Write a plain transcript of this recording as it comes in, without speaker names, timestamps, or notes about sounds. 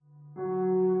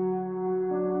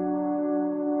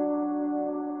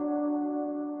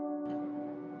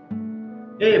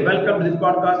Hey, welcome to this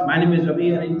podcast. My name is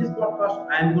Ravi, and in this podcast,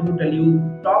 I am going to tell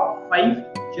you top five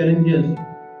challenges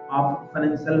of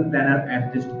financial planner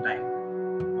at this time.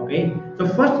 Okay, so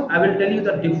first, I will tell you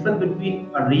the difference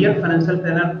between a real financial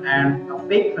planner and a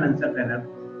fake financial planner.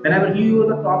 Then I will give you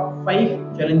the top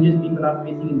five challenges people are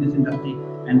facing in this industry,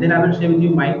 and then I will share with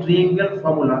you my triangle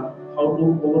formula how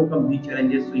to overcome these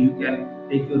challenges so you can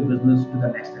take your business to the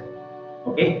next level.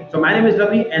 Okay, so my name is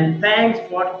Ravi, and thanks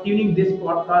for tuning this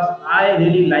podcast. I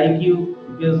really like you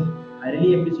because I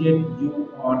really appreciate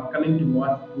you or coming to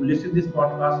watch to listen this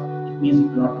podcast. It means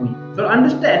a lot to me. So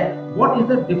understand what is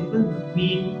the difference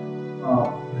between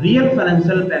real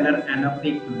financial planner and a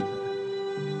fake financial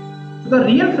planner. So the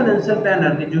real financial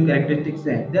planner, the जो characteristics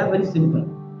हैं, they are very simple.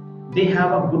 They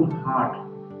have a good heart,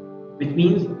 which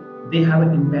means they have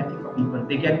an empathy for people.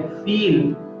 They can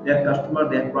feel their customer,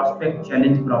 their prospect,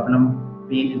 challenge, problem,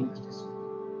 pain, and frustration.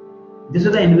 This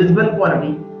is the invisible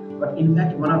quality, but in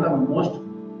fact, one of the most,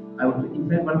 in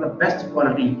fact, one of the best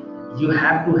quality you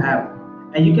have to have,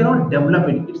 and you cannot develop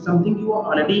it. It's something you are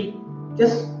already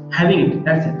just having it.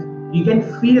 That's it. You can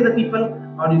feel the people,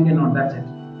 or you cannot. That's it.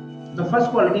 The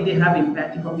first quality they have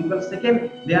empathy for people. Second,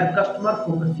 they are customer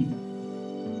focused people.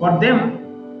 For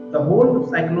them, the whole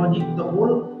psychology, the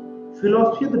whole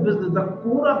philosophy of the business, the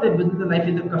core of their business life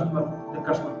is the customer focus,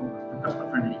 the customer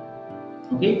friendly.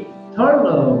 Okay. Third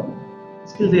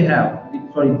skill they have,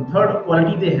 sorry, third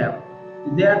quality they have,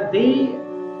 they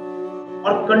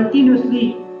are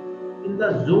continuously in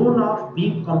the zone of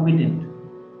being competent.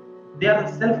 They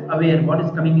are self-aware what is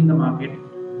coming in the market,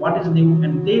 what is new,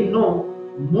 and they know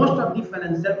most of the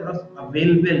financial products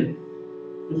available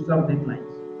to serve their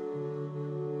clients.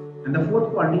 And the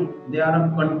fourth quality, they are a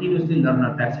continuously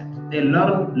learner. That's it. They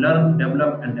learn,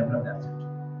 develop, and develop. That's it.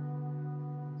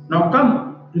 Now come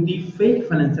to the fake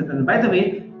financial planner. By the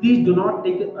way, please do not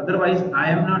take it. Otherwise, I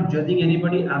am not judging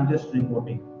anybody. I'm just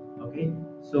reporting. Okay.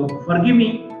 So forgive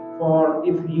me for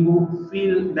if you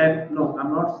feel that no,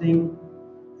 I'm not saying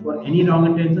for any wrong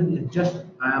intention. It's just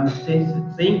I am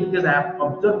saying because I have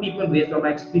observed people based on my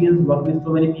experience, work with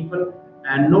so many people,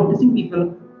 and noticing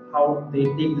people how they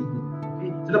take this business.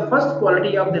 Okay. So the first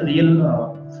quality of the real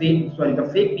the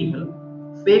fake people,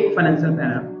 fake financial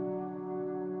planner,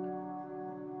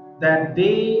 that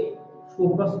they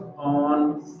focus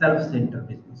on self-centered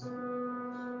business.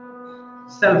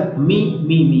 Self,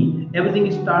 me.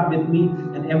 Everything start with me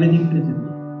and everything finishes with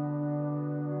me.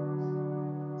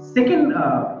 Second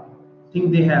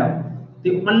thing they have,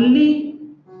 they only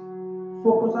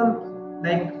focus on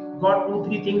like got two,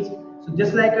 three things. So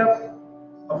just like a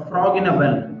frog in a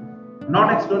well,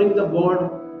 not exploring the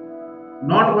world,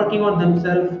 not working on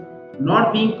themselves,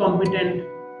 not being competent,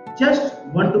 just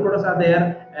one, two products are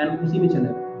there and उसी में चले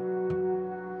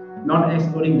गए. Not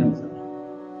exploring themselves.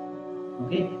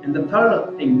 Okay, and the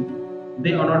third thing,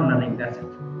 they are not learning. That's it.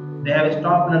 They have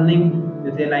stopped learning.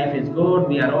 They say life is good,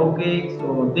 we are okay,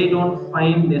 so they don't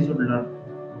find they should learn.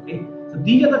 Okay, so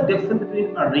these are the difference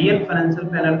between a real financial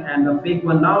planner and the fake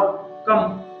one. Now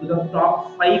come to the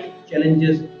top five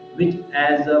challenges which,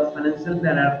 as a financial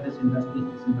planner, this industry is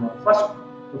facing now.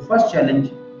 The first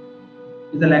challenge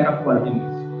is the lack of quality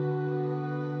leads.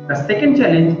 The second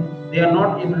challenge, they are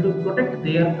not able to protect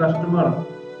their customer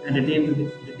and retain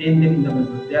them in the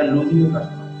business. They are losing the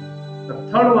customer. The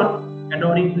third one,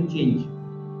 adapting to change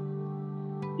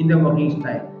in their working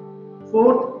style.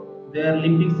 Fourth, they are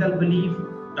limiting self-belief,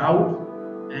 doubt,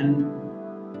 and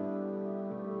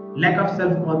lack of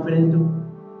self-confidence to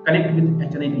connect with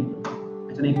HNI people,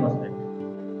 HNI prospect.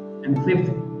 And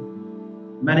fifth,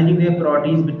 managing their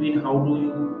priorities between how do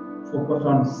you focus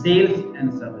on sales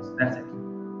and service. That's it.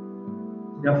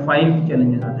 There are five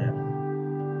challenges are there.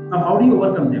 Now, how do you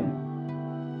overcome them?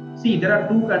 See, there are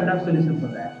two kind of solutions for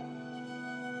that.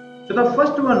 So the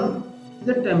first one is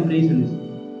a temporary solution.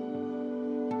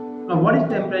 Now, what is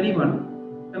temporary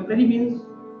one? Temporary means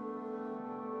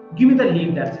give me the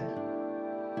lead. That's it.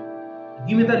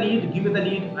 Give me the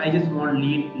lead. I just want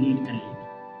lead, and lead.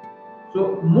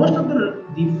 So most of the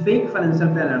fake financial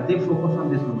planner, they focus on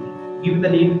this only. Give me the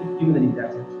lead.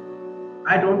 That's it.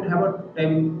 I don't have a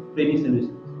temporary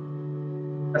solution.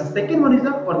 The second one is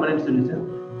a permanent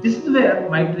solution. This is where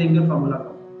my triangle formula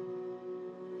comes.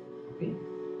 Okay.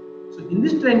 So in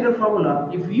this triangle formula,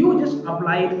 if you just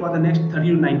apply it for the next 30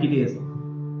 to 90 days,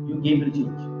 your game will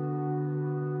change.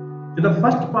 So the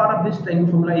first part of this triangle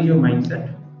formula is your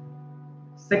mindset.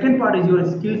 Second part is your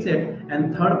skill set,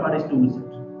 and third part is tool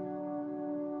set.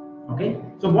 Okay.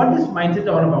 So what this mindset is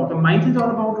all about? The mindset is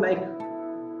all about like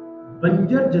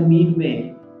बंजर जमीन में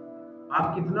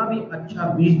आप कितना भी अच्छा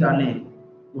बीज डालें,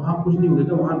 वहां कुछ नहीं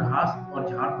होगा, वहां घास और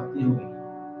झाड़ पत्ती होगी.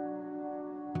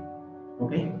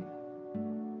 ओके।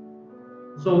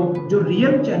 सो जो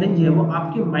रियल चैलेंज है वो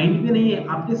आपके माइंड में नहीं है,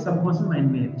 आपके सबकॉन्शियस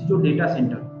माइंड में है, जो डेटा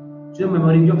सेंटर, जो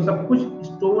मेमोरी, जो सब कुछ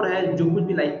स्टोर है, जो कुछ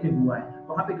भी लाइफ में हुआ है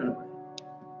वहां पे गड़बड़ है।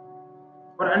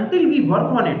 और until we work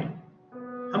on it,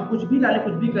 हम कुछ भी डालें,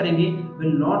 कुछ भी करेंगे,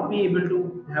 will not be able to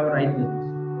have a right business.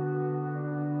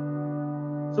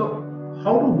 So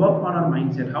how to work on our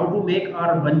mindset, how to make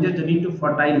our बंजर जमीन टू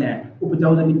फर्टाइल लैंड,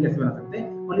 उपजाऊ जमीन कैसे बना सकते हैं?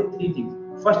 Only 3 things.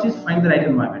 First is find the right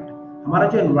environment. हमारा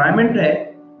जो एनवायरनमेंट है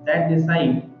that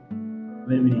decide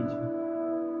where we reach.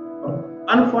 और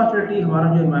अनफॉर्चुनेटली हमारा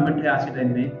जो एनवायरनमेंट है आज के टाइम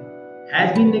में हैज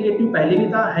बीन नेगेटिव, पहले भी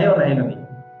था, है और रहेगा भी,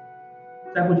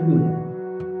 चाहे कुछ भी हो जाए।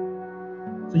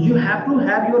 So you have to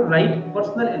have your right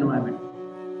personal environment.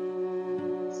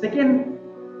 Second,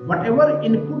 whatever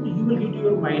input you will give to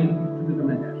your mind to become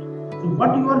like that. So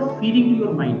what you are feeding to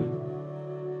your mind,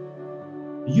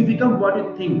 you become what you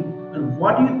think, and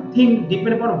what you think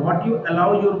depends upon what you allow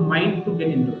your mind to get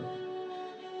into it.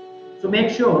 So make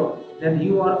sure that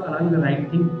you are allowing the right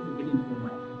thing to get into your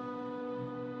mind,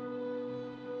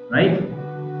 right?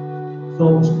 So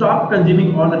stop consuming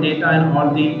all the data and all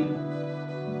the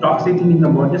toxic thing in the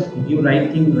world. Just give right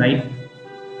thing, right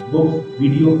books,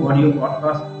 video, audio,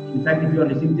 podcast. In fact, if you are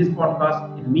listening to this podcast,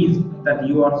 it means that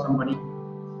you are somebody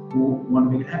who want to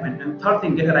make it happen. And third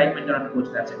thing, get a right mentor and coach.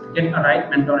 That's it. Get a right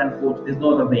mentor and coach. There's no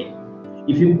other way.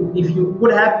 If you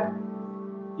would have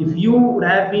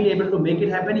been able to make it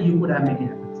happen, you could have made it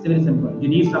happen. It's very simple.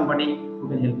 You need somebody who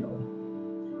can help you out.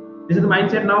 This is the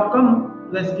mindset. Now come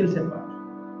to the skill set part.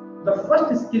 The first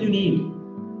skill you need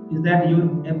is that your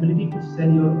ability to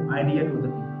sell your idea to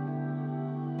other people.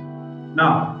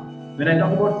 Now, when I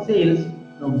talk about sales,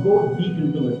 now go deep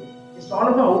into it. It's all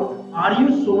about, are you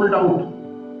sold out?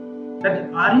 That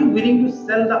are you willing to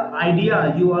sell the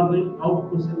idea you are going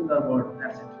out to sell the world?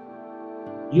 That's it.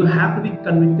 You have to be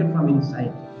convicted from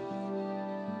inside.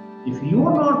 If you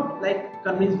are not like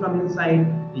convinced from inside,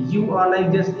 you are like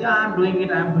just, yeah, I'm doing it,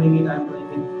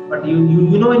 but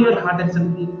you know in your heart that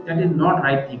something that is not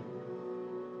right thing,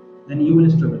 then you will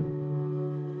struggle.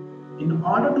 In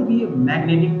order to be a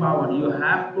magnetic power, you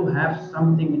have to have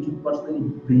something which you personally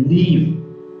believe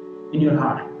in your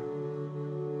heart.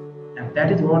 And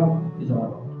that is what is all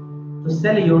about. So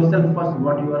sell yourself first,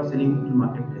 what you are selling to the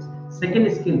marketplace.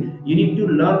 Second skill, you need to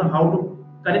learn how to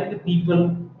connect with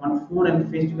people on phone and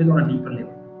face-to-face on a deeper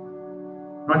level.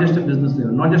 Not just a business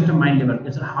level, not just a mind level.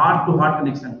 It's a heart-to-heart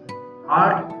connection.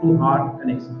 Heart-to-heart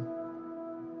connection.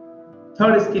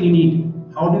 Third skill you need,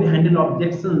 how do you handle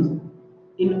objections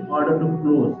in order to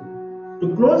close? To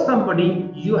close somebody,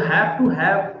 you have to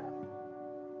have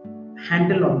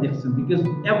handle objection, because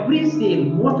every sale,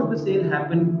 most of the sale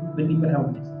happen when people have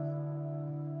objections.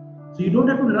 So you don't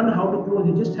have to learn how to close,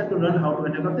 you just have to learn how to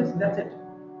handle objections. That's it.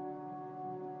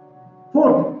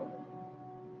 Fourth,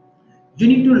 you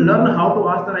need to learn how to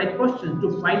ask the right questions to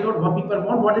find out what people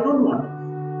want, what they don't want.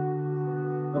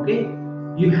 Okay?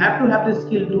 You have to have the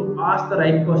skill to ask the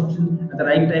right question at the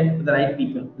right time, to the right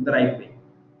people, in the right way.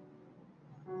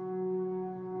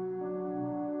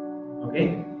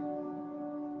 Okay?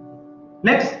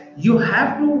 Next, you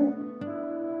have to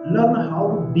learn how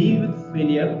to deal with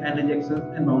failure and rejection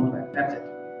and bounce back. That's it.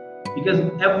 Because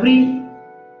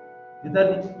whether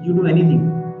you do anything,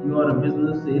 you are a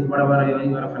business, sales, whatever,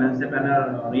 you are a financial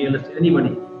planner, or real estate,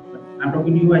 anybody. But I'm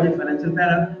talking to you as a financial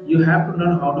planner. You have to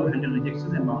learn how to handle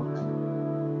rejection and bounce back.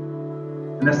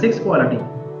 And the sixth quality,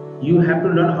 you have to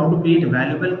learn how to create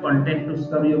valuable content to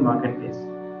serve your marketplace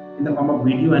in the form of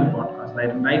video and podcast.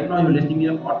 Right now, you're listening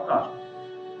to a podcast.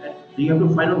 So you have to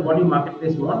find out what your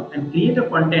marketplace wants and create a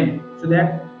content so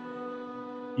that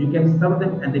you can serve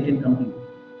them and they can come to you.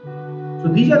 So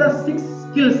these are the 6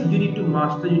 skills you need to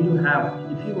master, you need to have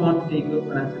if you want to take your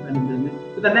financial planning business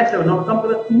to the next level. Now come to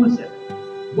the tool set.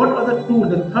 What are the tools?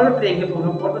 The third triangle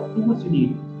problem, what are the tools you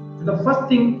need? So the first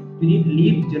thing, you need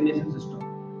lead generation system,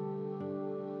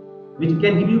 which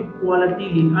can give you quality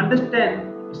lead. Understand,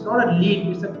 it's not a lead,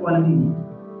 it's a quality lead.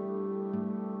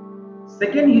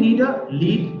 Second, you need a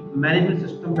lead management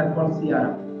system that's called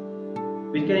CRM,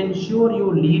 which can ensure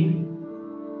your lead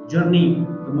journey,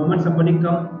 the moment somebody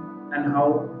comes, and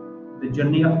how the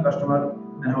journey of customer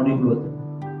and how do you grow them.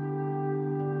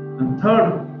 And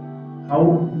third, how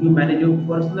you manage your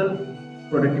personal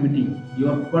productivity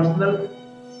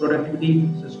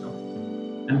system.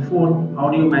 And fourth, how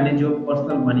do you manage your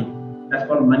personal money? That's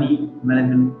called money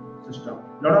management system.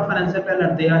 A lot of financial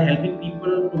planners, they are helping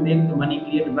people to make the money,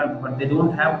 create wealth, but they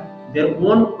don't have their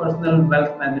own personal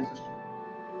wealth management system.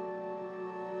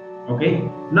 Okay,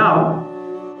 now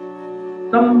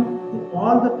come to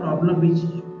all the problems which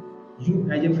you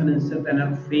as a financial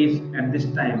planner face at this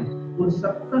time उन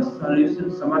सबका solution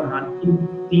समाधान इन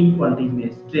 3 qualities में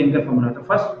स्ट्रेंगर formula. तो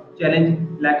first challenge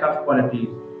lack of quality,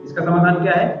 इसका समाधान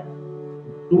क्या है?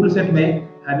 टूल सेट में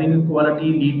having a quality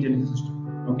lead generation system.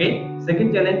 Okay.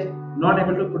 Second challenge, not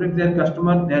able to protect their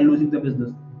customer, they are losing the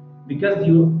business because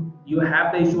you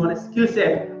have the issue on a skill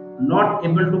set, not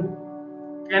able to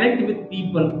connect with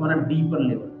people on a deeper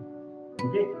level.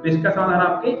 Okay. तो इसका समाधान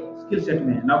आपके skill set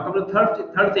में है. Now come to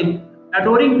third thing,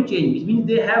 adoring to change, which means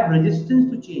they have resistance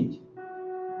to change.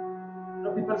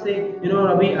 People say,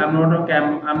 Ravi, I'm not a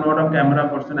camera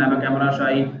person. I'm a camera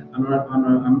shy.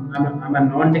 I'm a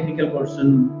non-technical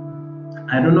person.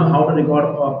 I don't know how to record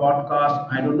a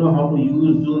podcast. I don't know how to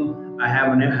use Zoom. I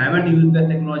haven't used the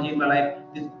technology in my life.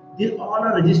 These all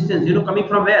are resistance. Coming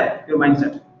from where? Your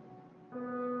mindset.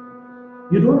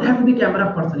 You don't have to be camera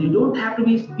person. You don't have to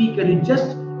be speaker. You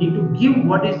just need to give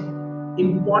what is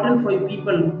important for your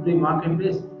people to the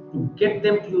marketplace to get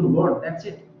them to your word. That's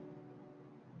it.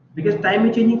 Because time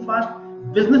is changing fast,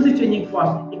 business is changing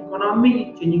fast, economy is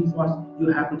changing fast,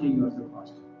 you have to change yourself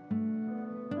fast.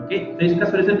 Okay, so इसका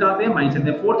solution कहाँ पे है? Mindset.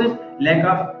 The fourth is lack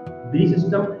of belief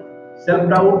system,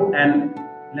 self-doubt and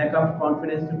lack of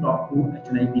confidence to talk to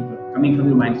HNI people coming from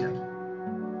your mindset.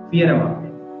 Fear about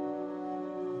it.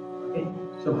 Okay,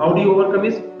 so how do you overcome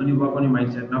this? When you work on your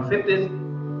mindset. Now fifth is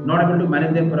not able to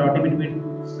manage their priority between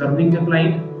serving the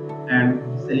client and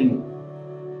selling.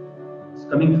 It's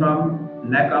coming from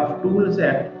lack of tool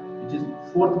set, which is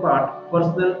fourth part,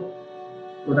 personal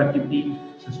productivity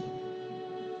system.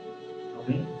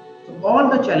 Okay, so all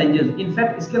the challenges, in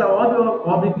fact इसके अलावा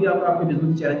और भी आपके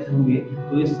business challenges होंगे,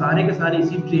 तो ये सारे के सारे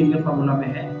इसी ट्रेनिंग फॉर्मूला में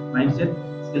है, mindset,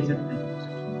 skill set and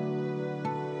mindset.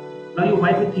 Now you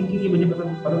might be thinking कि मुझे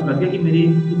पता लग गया कि मेरी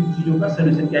इन चीजों का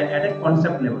सॉल्यूशन क्या है at a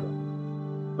concept level.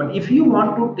 But if you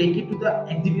want to take it to the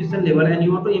execution level and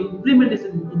you want to implement this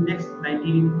in next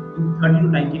 30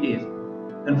 to 90 days,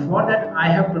 then for that I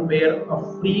have prepared a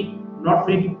not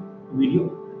free video.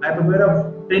 I prepared a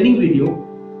training video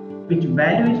which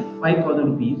value is 5,000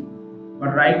 rupees,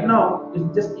 but right now it's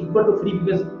just equal to free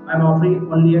because I'm offering it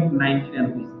only at 99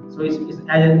 rupees. So it's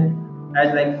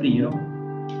as like free,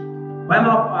 Why am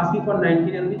I asking for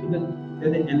 99 rupees? Because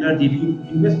there's an energy. If you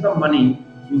invest some money,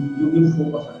 you give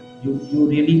focus on it. You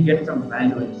really get some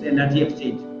value. It's energy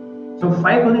exchange. So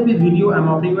 5,000 rupees video I'm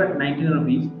offering you at 99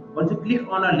 rupees. Once you click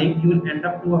on a link, you will end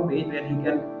up to a page where you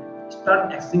can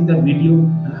start accessing the video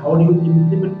and how do you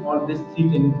implement all these 3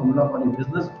 training formula for your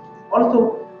business. Also,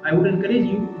 I would encourage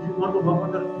you, if you want to work on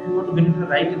if you want to get into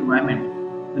the right environment,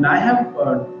 then I have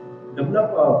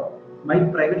developed my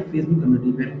private Facebook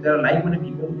community where there are like-minded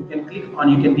people. You can click on,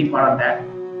 you can be part of that.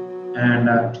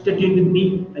 And stay tuned with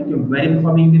me. Thank you very much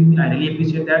for being with me. I really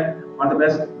appreciate that. All the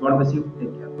best. God bless you.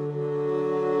 Take care.